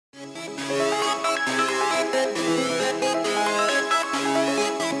This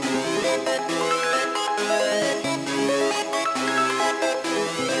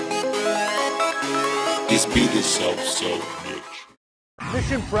beat is so rich.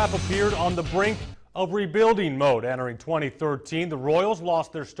 Mission Prep appeared on the brink of rebuilding mode entering 2013. The Royals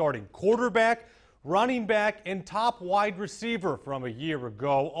lost their starting quarterback, running back, and top wide receiver from a year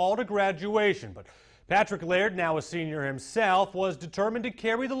ago, all to graduation. But Patrick Laird, now a senior himself, was determined to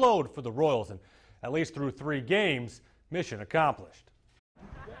carry the load for the Royals, and at least through 3 games, mission accomplished.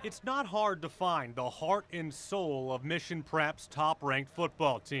 It's not hard to find the heart and soul of Mission Prep's top-ranked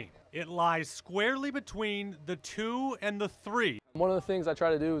football team. It lies squarely between the 2 and the 3. One of the things I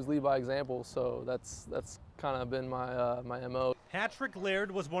try to do is lead by example, so that's kind of been my MO. Patrick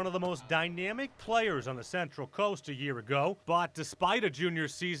Laird was one of the most dynamic players on the Central Coast a year ago, but despite a junior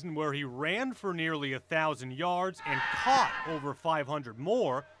season where he ran for nearly 1,000 yards and caught over 500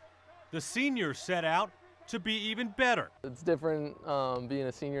 more, the senior set out to be even better. It's different being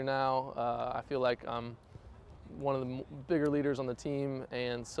a senior now. I feel like I'm one of the bigger leaders on the team,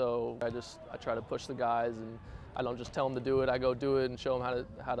 and so I try to push the guys, and I don't just tell them to do it. I go do it and show them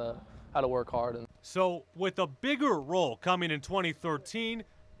how to work hard. And so with a bigger role coming in 2013,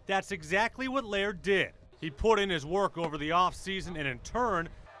 that's exactly what Laird did. He put in his work over the offseason and in turn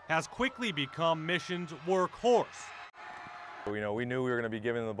has quickly become Mission's workhorse. You know, we knew we were going to be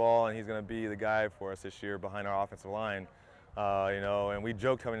giving him the ball, and he's going to be the guy for us this year behind our offensive line. You know, and we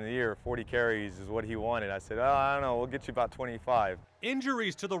joked coming into the year, 40 carries is what he wanted. I said, oh, I don't know, we'll get you about 25.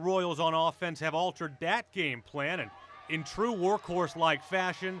 Injuries to the Royals on offense have altered that game plan, and in true workhorse-like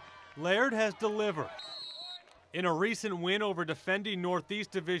fashion, Laird has delivered. In a recent win over defending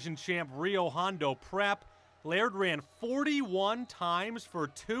Northeast Division champ Rio Hondo Prep, Laird ran 41 times for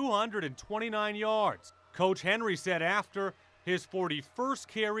 229 yards. Coach Henry said after, his 41st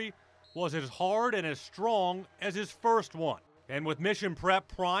carry was as hard and as strong as his first one. And with Mission Prep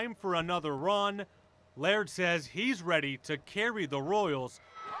prime for another run, Laird says he's ready to carry the Royals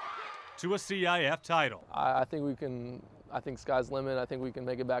to a CIF title. I think sky's the limit. I think we can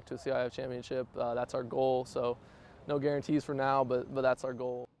make it back to a CIF championship. That's our goal, so no guarantees for now, but that's our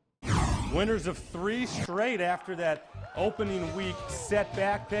goal. Winners of 3 straight after that opening week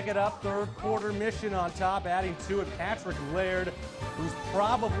setback. Pick it up, third quarter. Mission on top, adding to it Patrick Laird, who's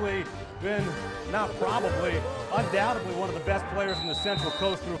probably been, not probably, undoubtedly one of the best players in the Central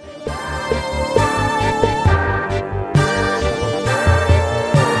Coast.